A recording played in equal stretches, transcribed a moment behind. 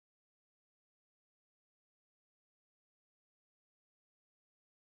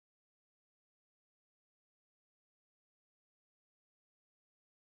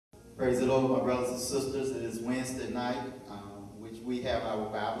Praise the Lord, my brothers and sisters. It is Wednesday night, which we have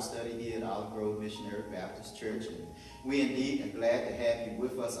our Bible study here at Olive Grove Missionary Baptist Church. And we indeed are glad to have you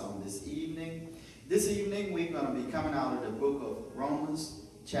with us on this evening. This evening, we're going to be coming out of the book of Romans,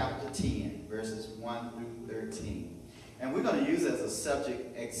 chapter 10, verses 1 through 13. And we're going to use as a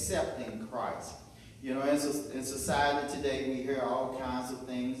subject, accepting Christ. You know, in society today, we hear all kinds of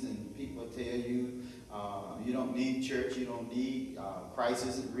things, and people tell you, you don't need church, you don't need, Christ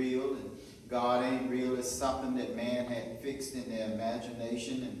isn't real, and God ain't real. It's something that man had fixed in their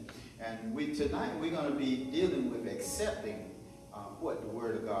imagination. And tonight we're going to be dealing with accepting what the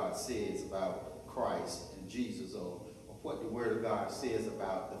Word of God says about Christ and Jesus, or what the Word of God says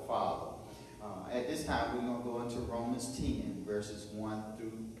about the Father. At this time, we're going to go into Romans 10, verses 1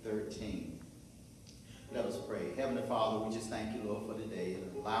 through 13. Let us pray. Heavenly Father, we just thank you, Lord, for today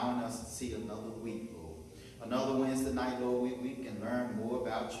and allowing us to see another week, Lord. Another Wednesday night, Lord, we can learn more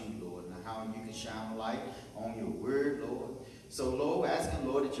about you, Lord, and how you can shine a light on your word, Lord. So, Lord, we're asking,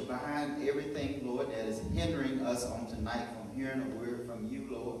 Lord, that you behind everything, Lord, that is hindering us on tonight from hearing a word from you,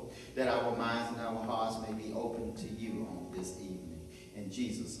 Lord, that our minds and our hearts may be open to you on this evening. In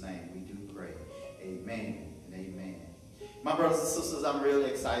Jesus' name we do pray. Amen and amen. My brothers and sisters, I'm really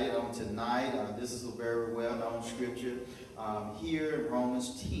excited on tonight. This is a very well-known scripture here in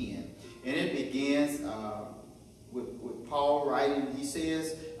Romans 10. And it begins with Paul writing. He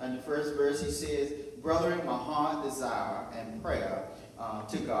says, in the first verse, he says, "Brethren, my heart desire and prayer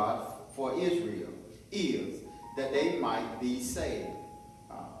to God for Israel is that they might be saved.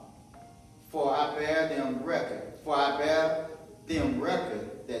 For I bear them record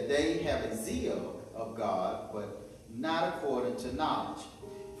that they have a zeal of God, but not according to knowledge.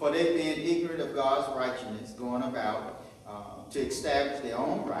 For they, being ignorant of God's righteousness, going about to establish their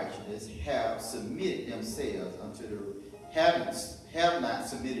own righteousness, have not submitted themselves unto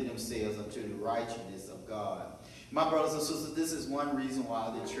the righteousness of God." My brothers and sisters, this is one reason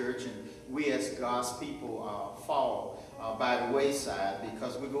why the church and we as God's people fall by the wayside,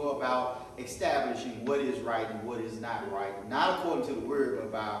 because we go about establishing what is right and what is not right, not according to the word,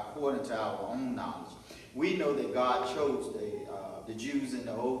 but according to our own knowledge. We know that God chose the Jews in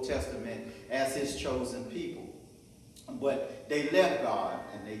the Old Testament as his chosen people. But they left God,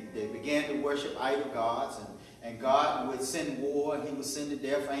 and they began to worship idol gods, and God would send war, and he would send the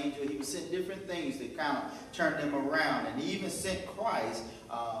death angel, he would send different things that kind of turned them around. And he even sent Christ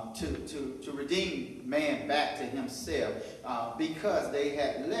to redeem man back to himself because they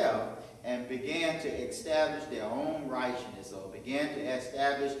had left and began to establish their own righteousness, or began to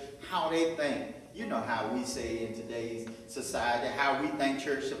establish how they think. You know how we say in today's society, how we think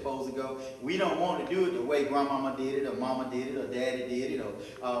church is supposed to go. We don't want to do it the way grandmama did it, or mama did it, or daddy did it.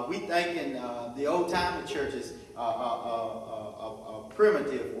 Or we think in the old-time churches are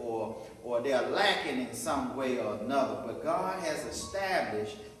primitive, or they're lacking in some way or another. But God has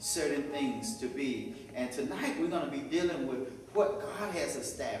established certain things to be. And tonight we're going to be dealing with what God has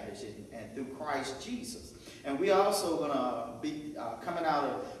established and through Christ Jesus. And we're also going to be coming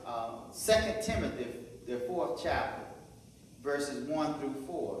out of 2 Timothy, the 4th chapter, verses 1 through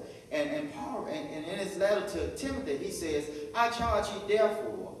 4. And Paul, and in his letter to Timothy, he says, "I charge you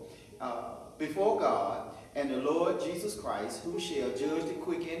therefore before God and the Lord Jesus Christ, who shall judge the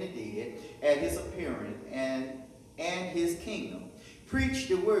quick and the dead at his appearing and his kingdom. Preach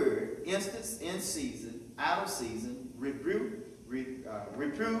the word, instance in season, out of season, reprove,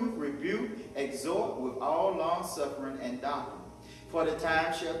 rebuke, exhort with all long suffering and doctrine. For the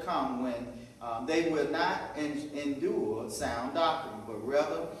time shall come when they will not endure sound doctrine, but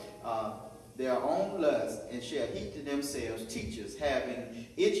rather their own lust, and shall heap to themselves teachers having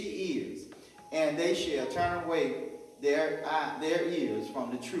itchy ears. And they shall turn away their ears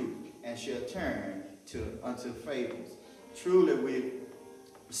from the truth, and shall turn unto fables." Truly, we've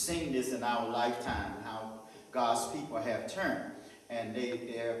seen this in our lifetime, how God's people have turned. And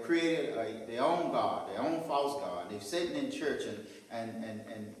they have created their own God, their own false God. They're sitting in church,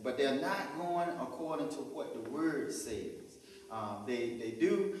 but they're not going according to what the Word says. They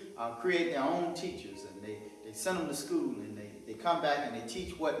do create their own teachers, and they send them to school, and they come back and they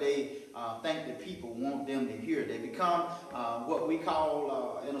teach what they think the people want them to hear. They become what we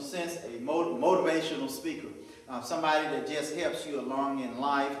call, in a sense, a motivational speaker. Somebody that just helps you along in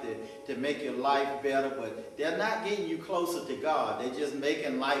life to make your life better, but they're not getting you closer to God. They're just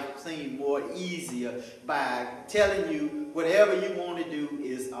making life seem more easier by telling you whatever you want to do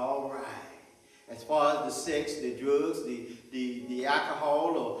is all right. As far as the sex, the drugs, the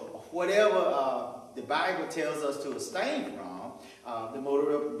alcohol, or whatever the Bible tells us to abstain from, The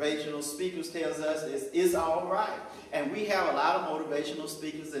motivational speakers tells us it's all right. And we have a lot of motivational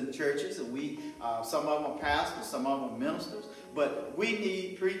speakers in churches, and some of them are pastors, some of them are ministers. But we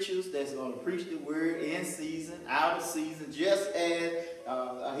need preachers that's going to preach the word in season, out of season, just as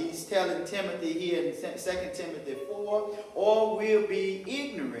he's telling Timothy here in 2 Timothy 4, or we'll be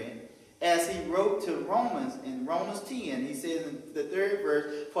ignorant, as he wrote to Romans in Romans 10. He says in the 3rd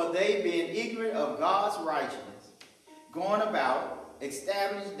verse, for they being ignorant of God's righteousness, going about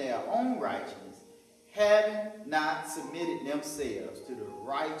establishing their own righteousness, having not submitted themselves to the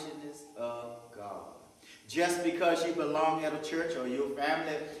righteousness of God. Just because you belong at a church, or your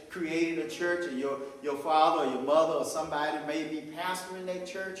family created a church, or your father or your mother or somebody may be pastoring that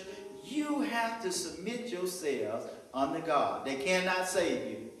church, you have to submit yourselves under God. They cannot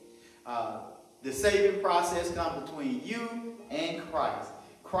save you. The saving process comes between you and Christ.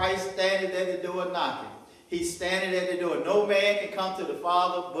 Christ standing at the door knocking. He's standing at the door. No man can come to the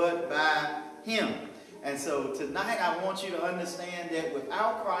Father but by him. And so tonight I want you to understand that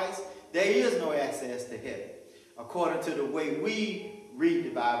without Christ, there is no access to heaven, according to the way we read the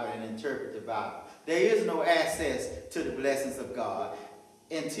Bible and interpret the Bible. There is no access to the blessings of God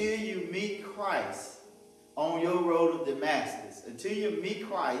until you meet Christ on your road of Damascus. Until you meet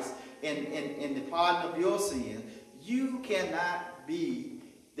Christ in the pardon of your sins, you cannot be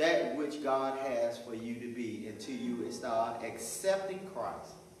that which God has for you to be until you start accepting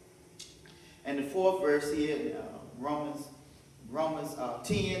Christ. And the 4th verse here in Romans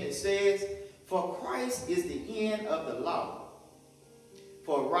 10, it says, for Christ is the end of the law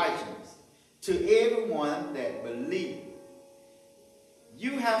for righteousness to everyone that believes.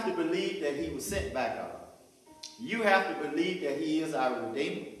 You have to believe that he was sent by God. You have to believe that he is our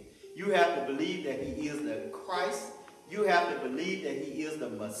Redeemer. You have to believe that he is the Christ. You have to believe that he is the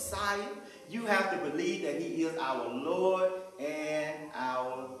Messiah. You have to believe that he is our Lord and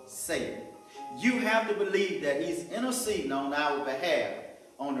our Savior. You have to believe that he's interceding on our behalf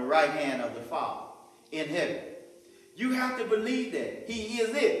on the right hand of the Father in heaven. You have to believe that he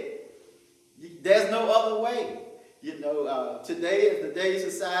is it. There's no other way. You know, today is the day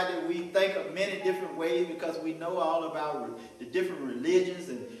society. We think of many different ways because we know all about the different religions,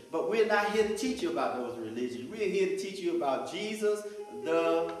 but we're not here to teach you about those religions. We're here to teach you about Jesus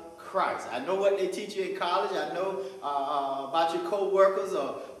the Christ. I know what they teach you in college. I know about your co-workers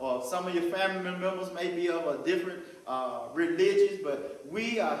or some of your family members may be of a different religions, but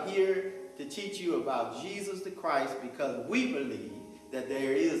we are here to teach you about Jesus the Christ because we believe that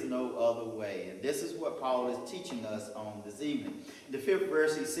there is no other way. And this is what Paul is teaching us on this evening. In the 5th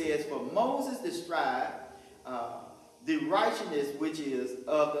verse he says, for Moses described the righteousness which is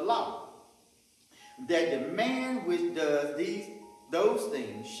of the law, that the man which does those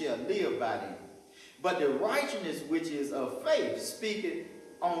things shall live by them. But the righteousness which is of faith speaketh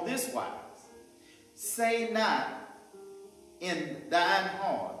on this wise, say not in thine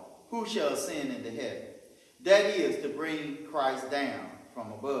heart, who shall ascend into heaven? That is, to bring Christ down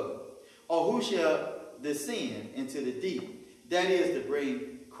from above. Or who shall descend into the deep? That is, to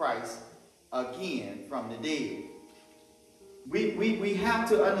bring Christ again from the dead. We have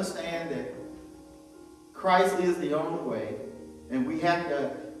to understand that Christ is the only way. And we have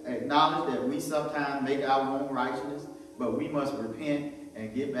to acknowledge that we sometimes make our own righteousness. But we must repent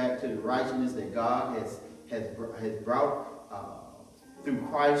and get back to the righteousness that God has brought through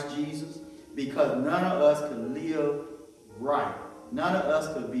Christ Jesus. Because none of us could live right. None of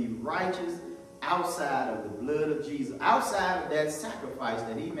us could be righteous outside of the blood of Jesus. Outside of that sacrifice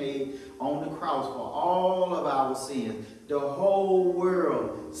that he made on the cross for all of our sins. The whole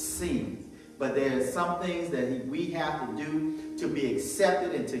world sins. But there are some things that we have to do to be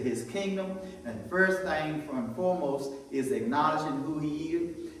accepted into his kingdom. And the first thing and foremost is acknowledging who he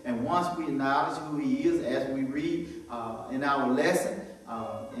is. And once we acknowledge who he is, as we read in our lesson,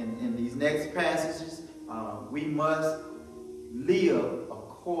 in these next passages, we must live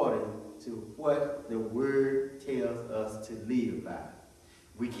according to what the word tells us to live by.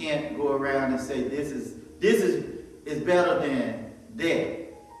 We can't go around and say this is better than that.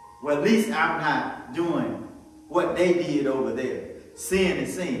 Well, at least I'm not doing what they did over there. Sin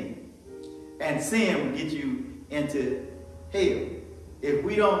is sin. And sin will get you into hell. If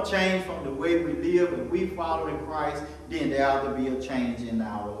we don't change from the way we live, if we follow in Christ, then there ought to be a change in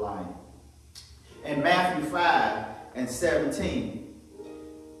our life. In Matthew 5 and 17,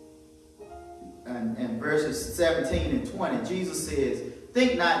 and verses 17 and 20, Jesus says,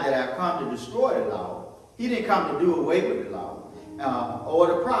 think not that I've come to destroy the law. He didn't come to do away with the law or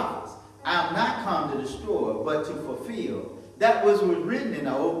the prophets. I have not come to destroy, but to fulfill. That was written in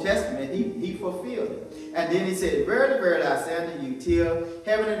the Old Testament. He fulfilled it. And then he said, verily, verily, I say unto you, till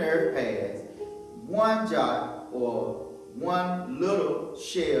heaven and earth pass, one jot or one little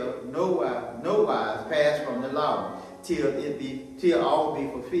shall no wise pass from the law, till all be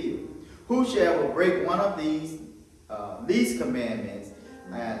fulfilled. Who shall break one of these least commandments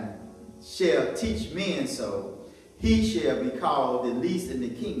and shall teach men so, he shall be called the least in the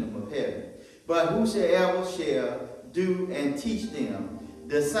kingdom of heaven. But whosoever shall do and teach them,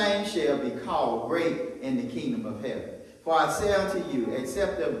 the same shall be called great in the kingdom of heaven. For I say unto you,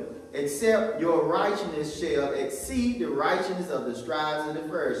 except your righteousness shall exceed the righteousness of the scribes and the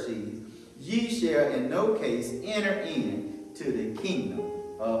Pharisees, ye shall in no case enter into the kingdom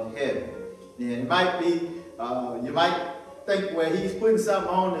of heaven. And it might be, you might think, well, he's putting something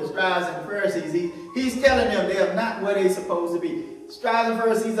on the scribes and the Pharisees. He's telling them they're not where they're supposed to be. Scribes and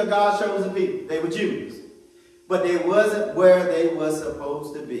Pharisees are God's chosen people. They were Jews. But they wasn't where they were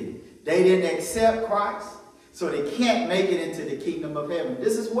supposed to be. They didn't accept Christ, so they can't make it into the kingdom of heaven.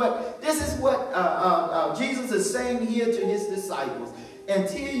 This is what Jesus is saying here to his disciples.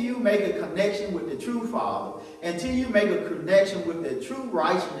 Until you make a connection with the true Father, until you make a connection with the true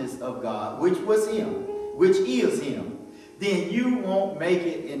righteousness of God, which was him, which is him, then you won't make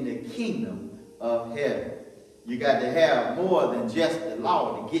it in the kingdom of heaven. You got to have more than just the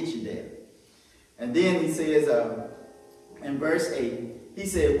law to get you there. And then he says in verse 8, he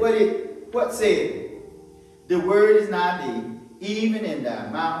said, what said it? The word is nigh thee, even in thy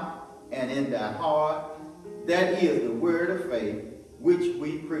mouth and in thy heart. That is the word of faith which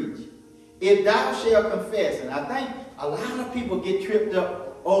we preach. If thou shalt confess, and I think a lot of people get tripped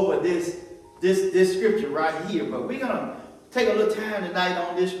up over this scripture right here, but we're going to take a little time tonight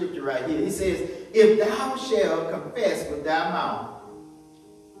on this scripture right here. He says, if thou shalt confess with thy mouth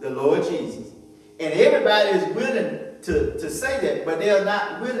the Lord Jesus. And everybody is willing to say that, but they're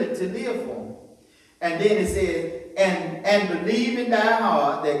not willing to live for him. And then it says, and believe in thy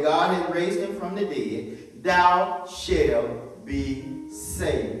heart that God has raised him from the dead, thou shalt be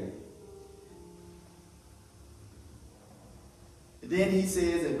saved. Then he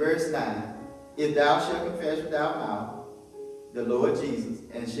says in verse 9, if thou shalt confess with thy mouth the Lord Jesus,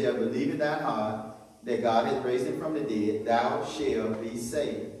 and shalt believe in thine heart that God has raised him from the dead, thou shalt be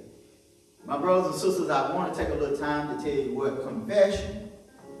saved. My brothers and sisters, I want to take a little time to tell you what confession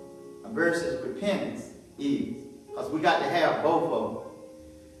versus repentance is. Because we got to have both of them.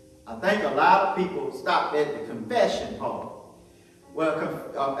 I think a lot of people stop at the confession part.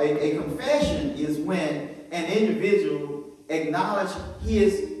 Well, a confession is when an individual acknowledges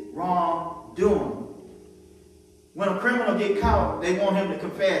his wrongdoing. When a criminal gets caught, they want him to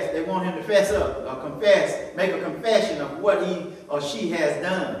confess. They want him to fess up or confess, make a confession of what he or she has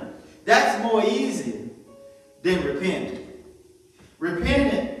done. That's more easy than repentance.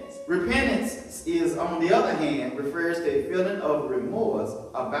 Repentance is, on the other hand, refers to a feeling of remorse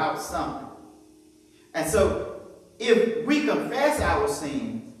about something. And so, if we confess our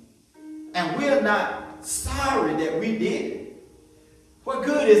sins and we're not sorry that we did it, what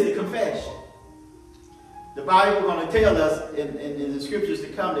good is the confession? The Bible is going to tell us in the scriptures to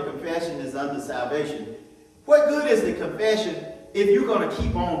come that confession is under salvation. What good is the confession if you're going to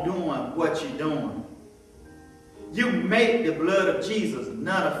keep on doing what you're doing? You make the blood of Jesus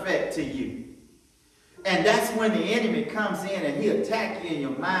none effect to you. And that's when the enemy comes in and he'll attack you in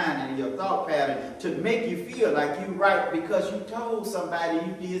your mind and your thought pattern to make you feel like you're right because you told somebody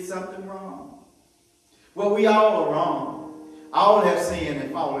you did something wrong. Well, we all are wrong. All have sinned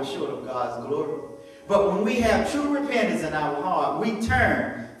and fallen short of God's glory. But when we have true repentance in our heart, we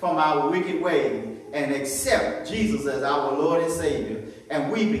turn from our wicked ways and accept Jesus as our Lord and Savior.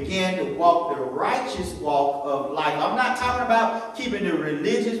 And we begin to walk the righteous walk of life. I'm not talking about keeping the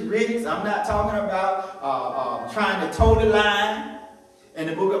religious rites. I'm not talking about trying to toe the line. In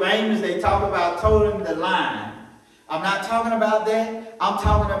the book of Amos, they talk about toeing the line. I'm not talking about that. I'm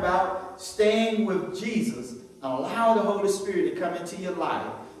talking about staying with Jesus and allow the Holy Spirit to come into your life,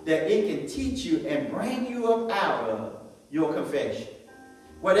 that it can teach you and bring you up out of your confession.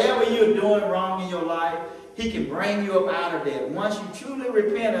 Whatever you're doing wrong in your life, he can bring you up out of that. Once you truly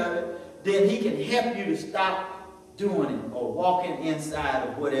repent of it, then he can help you to stop doing it or walking inside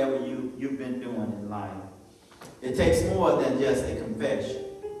of whatever you've been doing in life. It takes more than just a confession.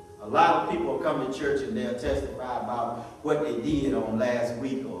 A lot of people come to church and they'll testify about what they did on last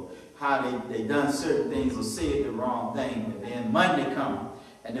week or how they done certain things or said the wrong thing. But then Monday comes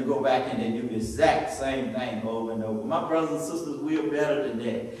and they go back and they do the exact same thing over and over. My brothers and sisters, we're better than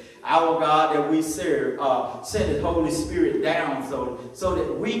that. Our God that we serve sent his Holy Spirit down so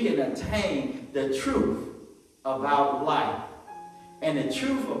that we can attain the truth about life. And the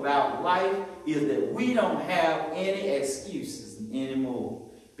truth about life is that we don't have any excuses anymore,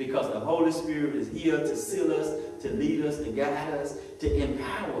 because the Holy Spirit is here to seal us, to lead us, to guide us, to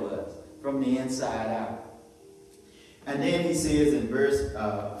empower us from the inside out. And then he says in verse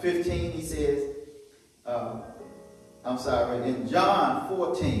 15, he says, in John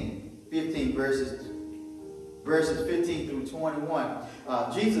 14:15 verses 15 through 21,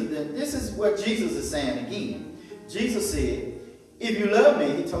 this is what Jesus is saying again. Jesus said, if you love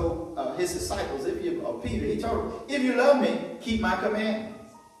me, he told his disciples, Peter, he told him, if you love me, keep my commandments.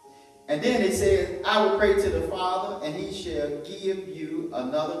 And then he says, I will pray to the Father, and he shall give you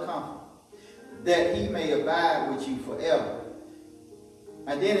another comfort, that he may abide with you forever.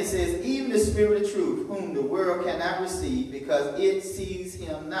 And then it says, even the Spirit of truth, whom the world cannot receive, because it sees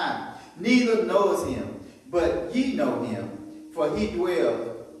him not, neither knows him, but ye know him, for he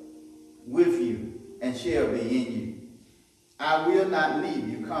dwells with you and shall be in you. I will not leave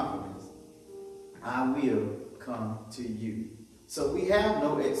you comfortless. I will come to you. So we have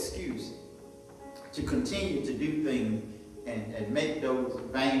no excuse to continue to do things and make those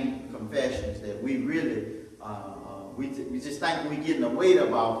vain confessions that we really, we just think we're getting a weight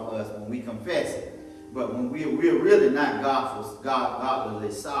off of us when we confess it. But when we're really not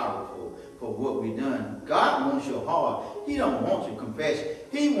godly sorrowful for what we've done. God wants your heart. He don't want your confession.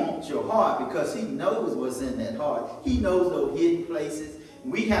 He wants your heart because he knows what's in that heart. He knows those hidden places.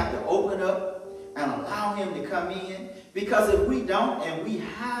 We have to open up and allow him to come in, because if we don't and we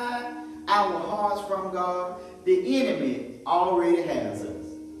hide our hearts from God, the enemy already has us.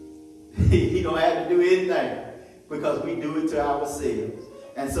 He don't have to do anything because we do it to ourselves.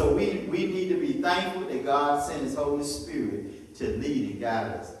 And so we need to be thankful that God sent his Holy Spirit to lead and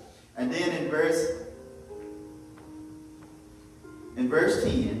guide us. And then in verse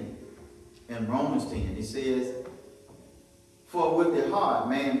 10, in Romans 10, he says, for with the heart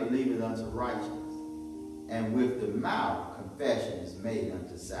man believeth unto righteousness, and with the mouth confession is made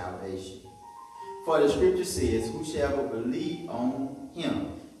unto salvation. For the scripture says, whosoever believe on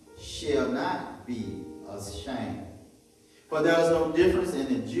him shall not be ashamed. For there is no difference in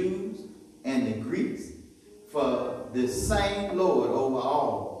the Jews and the Greeks, for the same Lord over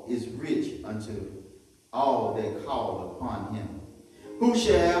all is rich unto all that call upon him.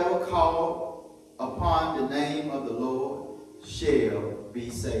 Whosoever call upon the name of the Lord shall be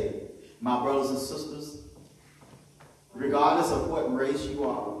saved. My brothers and sisters, regardless of what race you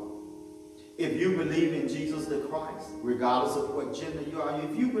are, if you believe in Jesus the Christ, regardless of what gender you are,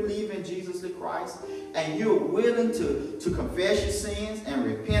 if you believe in Jesus the Christ and you're willing to confess your sins and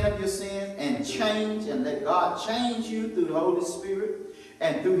repent of your sins and change and let God change you through the Holy Spirit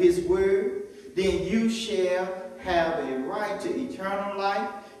and through his word, then you shall have a right to eternal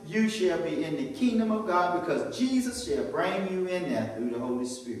life. You shall be in the kingdom of God because Jesus shall bring you in there through the Holy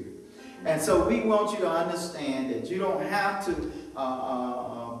Spirit. And so we want you to understand that you don't have to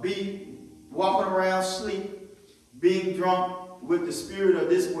be walking around sleep, being drunk with the spirit of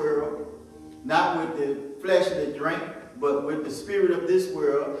this world, not with the flesh of the drink, but with the spirit of this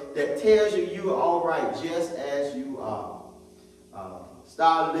world that tells you you are all right just as you are.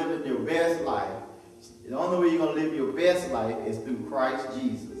 Start living your best life. The only way you're going to live your best life is through Christ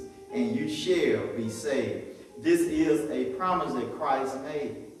Jesus, and you shall be saved. This is a promise that Christ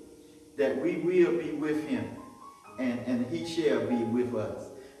made, that we will be with him, and he shall be with us.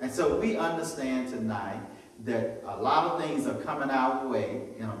 And so we understand tonight that a lot of things are coming our way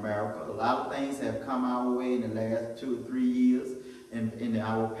in America. A lot of things have come our way in the last 2 or 3 years in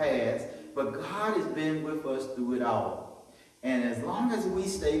our past. But God has been with us through it all. And as long as we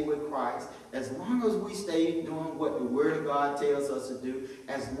stay with Christ, as long as we stay doing what the Word of God tells us to do,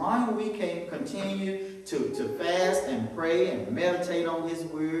 as long as we can continue to fast and pray and meditate on his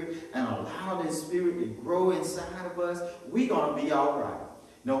Word and allow the Spirit to grow inside of us, we're going to be all right.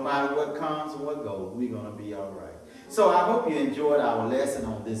 No matter what comes and what goes, we're going to be all right. So I hope you enjoyed our lesson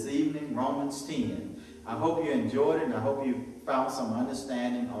on this evening, Romans 10. I hope you enjoyed it, and I hope you found some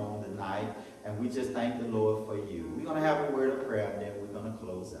understanding on the night. And we just thank the Lord for you. We're going to have a word of prayer, and then we're going to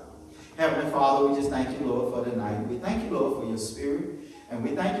close out. Heavenly Father, we just thank you, Lord, for the night. We thank you, Lord, for your Spirit. And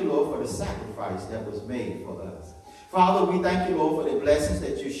we thank you, Lord, for the sacrifice that was made for us. Father, we thank you, Lord, for the blessings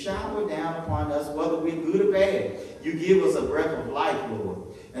that you shower down upon us, whether we're good or bad. You give us a breath of life, Lord.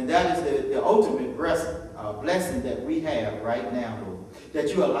 And that is the ultimate blessing that we have right now, Lord. That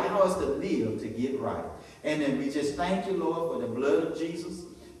you allow us to live to get right. And then we just thank you, Lord, for the blood of Jesus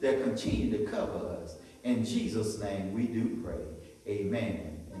that continue to cover us. In Jesus' name we do pray.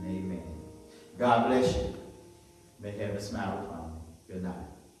 Amen and amen. God bless you. May heaven smile upon you. Good night.